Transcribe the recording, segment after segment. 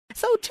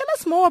So tell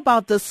us more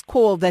about this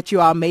call that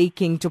you are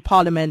making to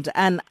Parliament,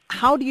 and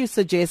how do you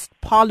suggest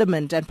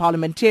Parliament and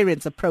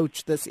parliamentarians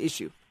approach this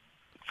issue?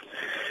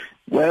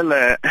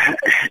 Well,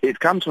 it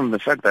comes from the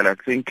fact that I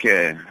think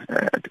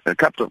a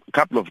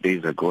couple of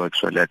days ago,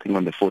 actually, I think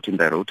on the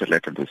 14th, I wrote a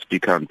letter to the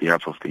Speaker on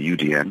behalf of the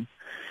UDN,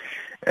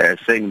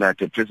 saying that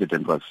the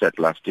President was set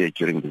last year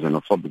during the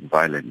xenophobic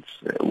violence,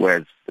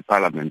 whereas the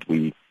Parliament,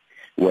 we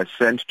were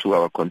sent to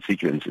our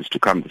constituencies to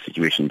calm the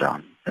situation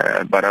down.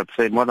 But I'd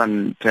say more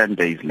than 10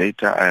 days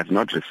later, I have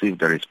not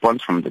received a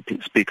response from the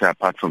Speaker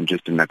apart from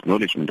just an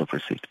acknowledgement of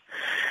receipt.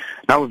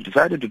 Now, we've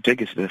decided to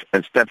take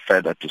a step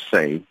further to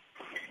say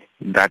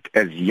that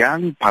as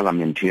young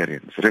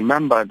parliamentarians,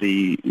 remember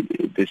the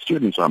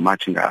students who are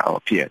marching are our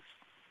peers.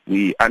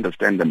 We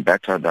understand them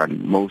better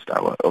than most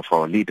of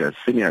our leaders,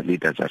 senior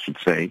leaders I should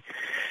say,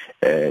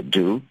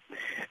 do.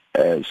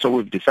 So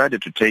we've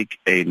decided to take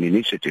an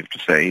initiative to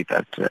say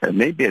that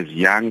maybe as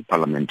young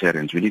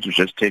parliamentarians we need to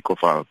just take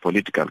off our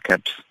political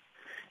caps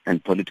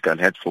and political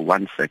hats for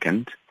 1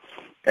 second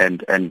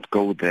and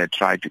go there,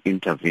 try to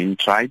intervene,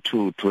 try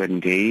to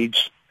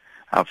engage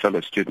our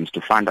fellow students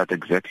to find out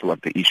exactly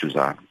what the issues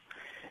are.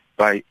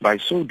 By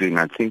so doing,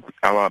 I think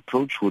our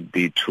approach would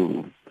be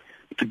to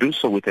do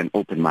so with an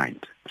open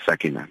mind,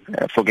 Sakina.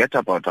 Forget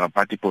about our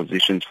party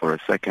positions for a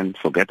second,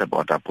 forget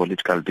about our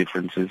political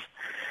differences,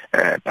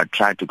 but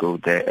try to go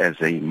there as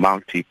a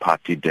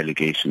multi-party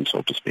delegation,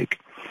 so to speak.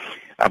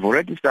 I've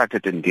already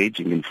started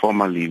engaging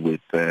informally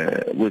with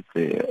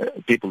the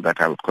people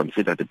that I would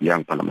consider to be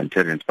young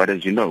parliamentarians, but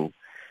as you know,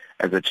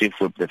 as a chief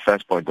whip, the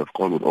first point of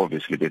call would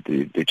obviously be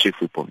the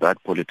chief whip of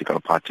that political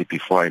party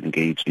before I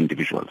engage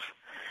individuals.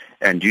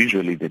 And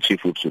usually the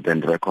chief whips would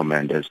then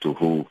recommend as to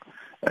who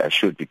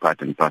should be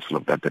part and parcel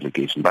of that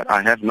delegation. But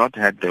I have not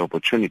had the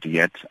opportunity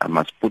yet, I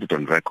must put it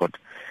on record,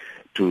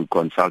 to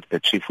consult the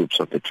chief whips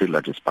of the three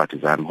largest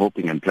parties. I'm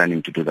hoping and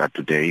planning to do that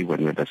today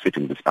when we're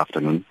sitting this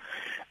afternoon,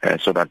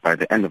 so that by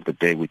the end of the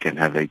day we can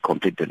have a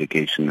complete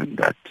delegation and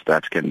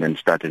that can then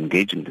start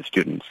engaging the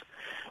students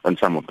on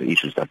some of the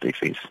issues that they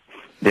face.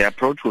 The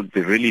approach would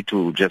be really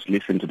to just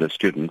listen to the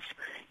students,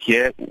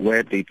 hear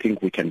where they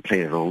think we can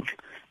play a role,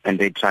 and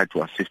they try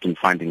to assist in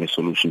finding a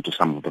solution to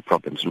some of the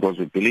problems, because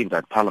we believe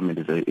that Parliament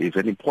is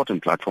an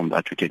important platform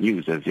that we can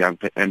use as young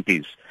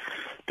MPs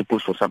to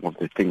push for some of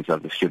the things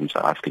that the students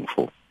are asking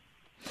for.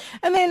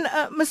 And then,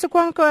 Mr.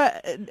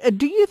 Kwankwa,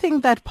 do you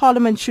think that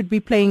Parliament should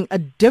be playing a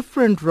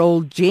different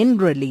role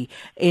generally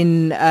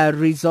in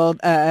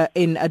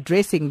in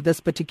addressing this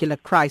particular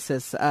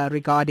crisis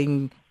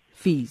regarding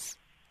fees?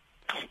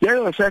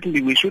 Yeah,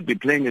 certainly we should be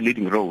playing a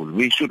leading role.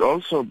 We should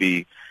also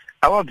be.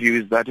 Our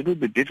view is that it would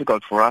be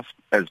difficult for us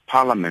as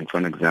Parliament,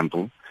 for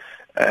example,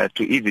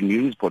 to even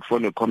use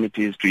portfolio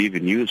committees, to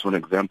even use, for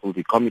example,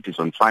 the committees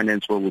on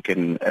finance where we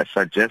can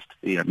suggest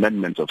the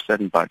amendments of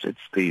certain budgets,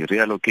 the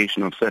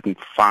reallocation of certain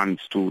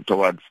funds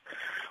towards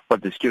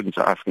what the students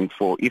are asking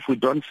for. If we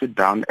don't sit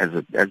down as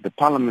the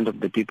Parliament of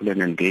the people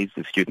and engage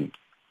the students,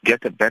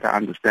 get a better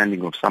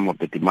understanding of some of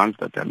the demands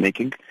that they're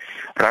making,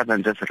 rather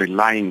than just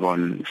relying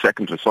on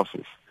secondary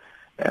sources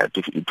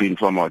to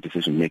inform our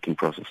decision-making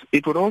process.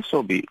 It would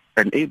also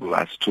enable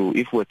us to,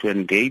 if we're to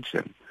engage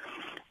them,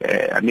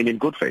 in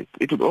good faith,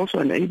 it would also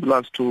enable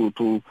us to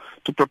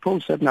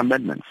propose certain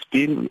amendments,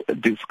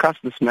 discuss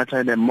this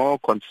matter in a more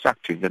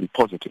constructive and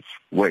positive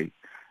way,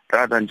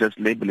 rather than just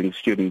labeling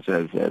students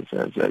as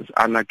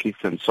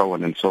anarchists and so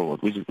on,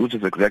 which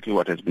is exactly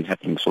what has been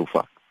happening so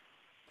far.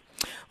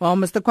 Well,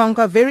 Mr.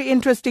 Kwankwa, very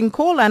interesting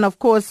call, and of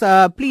course,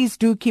 please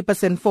do keep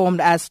us informed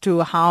as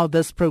to how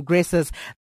this progresses.